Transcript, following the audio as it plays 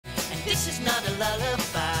this is not a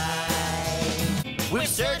lullaby. We've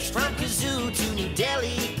searched from Kazoo to New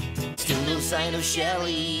Delhi, still no sign of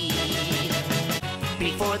Shelly.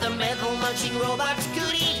 Before the metal munching robots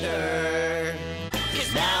could eat her.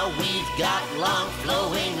 'Cause now we've got long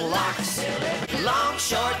flowing locks, long,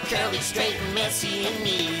 short, curly, straight, messy, and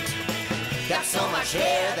neat. Got so much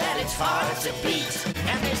hair that it's hard to beat.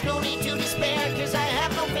 And there's no need to despair, 'cause I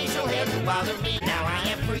have no facial hair to bother me. Now I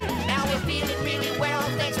am free, now we're feeling really well,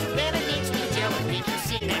 thanks to Benedict's new gel, and we can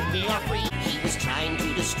sing and we are free. He was trying to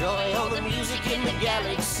destroy all the music in the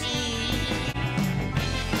galaxy.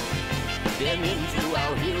 Then in flew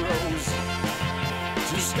our heroes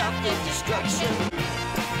to stop their destruction,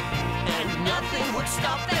 and nothing would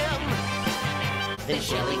stop them. Then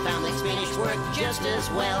Shelly found this finished work just as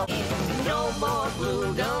well. No more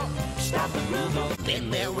Bloogle, stop the Bloogle. Then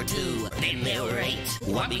there were 2, then there were 8.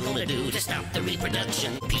 What we gonna do to stop the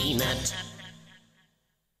reproduction? Peanut.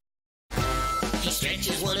 He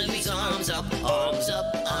stretches one of his arms up,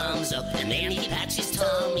 and then he pats his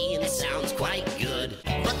tummy, and it sounds quite good.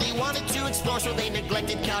 But they wanted to explore, so they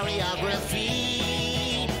neglected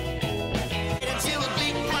choreography. Until a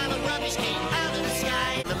big pile of rubbish came out of the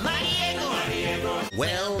sky, the mighty Eggor.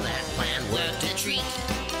 Well, that plan worked a treat.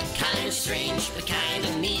 Kind of strange, but kind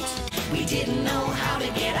of neat. We didn't know how to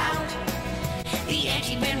get out. The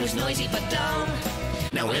anti-man was noisy but dumb.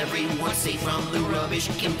 Now everyone's safe from the rubbish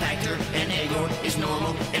compactor, and Eggor is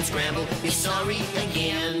normal, and Scramble is sorry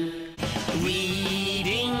again.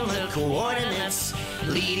 Reading the coordinates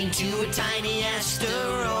leading to a tiny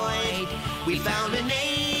asteroid, we found an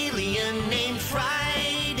alien named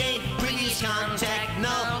Fryday. Please contact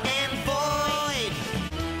null and void.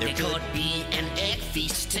 There could be an egg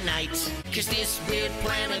feast tonight, 'cause this weird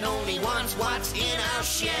planet only wants what's in our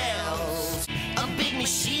shells. A big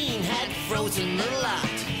machine had frozen the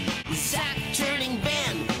lot, Zach turning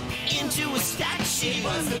Ben into a stack shape.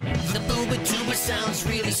 The Bubatuba sounds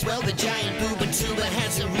really swell. The giant Bubatuba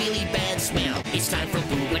has a really bad smell. It's time for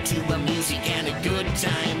Bubatuba music and a good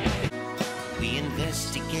time. We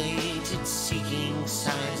investigated seeking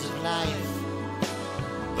signs of life,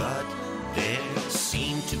 but there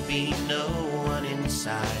seemed to be no one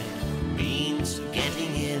inside. Means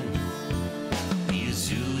getting in.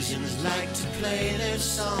 Musicians like to play their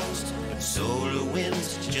songs, but solar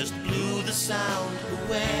winds just blew the sound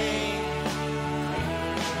away.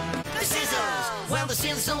 The Sizzles! Well, the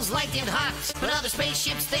Sizzles liked it hot, but other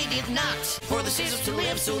spaceships they did not. For the Sizzles to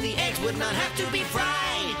live, so the eggs would not have to be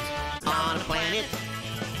fried. On a planet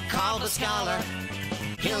called a Scholar,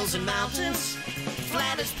 hills and mountains,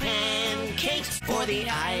 flat as pancakes. For the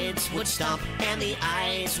Ides would stomp and the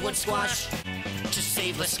Ides would squash to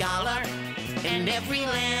save the Scholar and every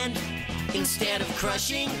land. Instead of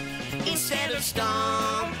crushing, instead of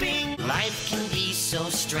stomping. Life can be so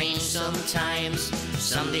strange sometimes.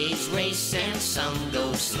 Some days race and some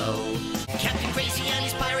go slow. Captain Crazy and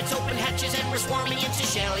his pirates opened hatches and were swarming into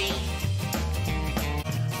Shelly.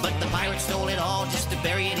 But the pirates stole it all just to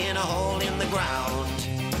bury it in a hole in the ground.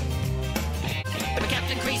 But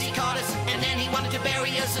Captain Crazy caught us, and then he wanted to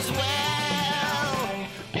bury us as well.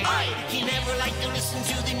 He never liked to listen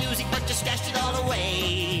to the music, but just stashed it all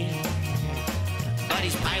away. But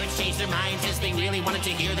his pirates changed their minds as they really wanted to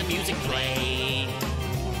hear the music play.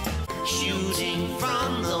 Shooting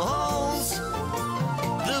from the holes,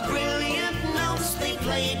 the brilliant notes they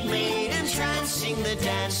played made entrancing the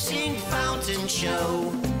dancing fountain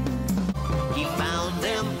show. He found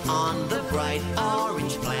them on the bright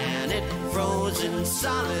orange planet, frozen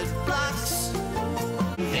solid blocks.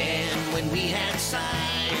 Then when we had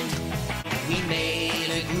signed, we made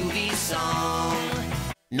a groovy song.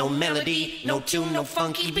 No melody, no tune, no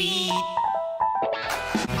funky beat.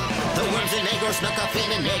 The worms and Eggor snuck off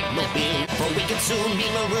in an eggmobile, for we could soon be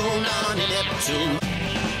marooned on an Neptune.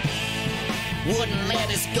 Wouldn't let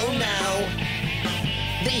us go now.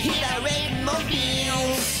 They hit our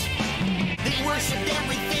eggmobiles. They worshipped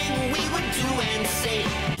everything we would do and say.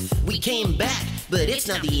 We came back, but it's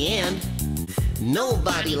not the end.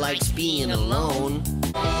 Nobody likes being alone.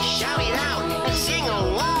 Shout it out and sing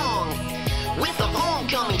along with the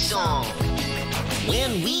homecoming song.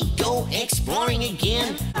 When we go exploring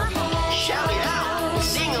again, shout it out and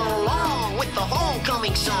sing along with the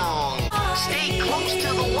homecoming song. Stay close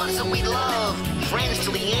to the ones that we love, friends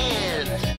till the end.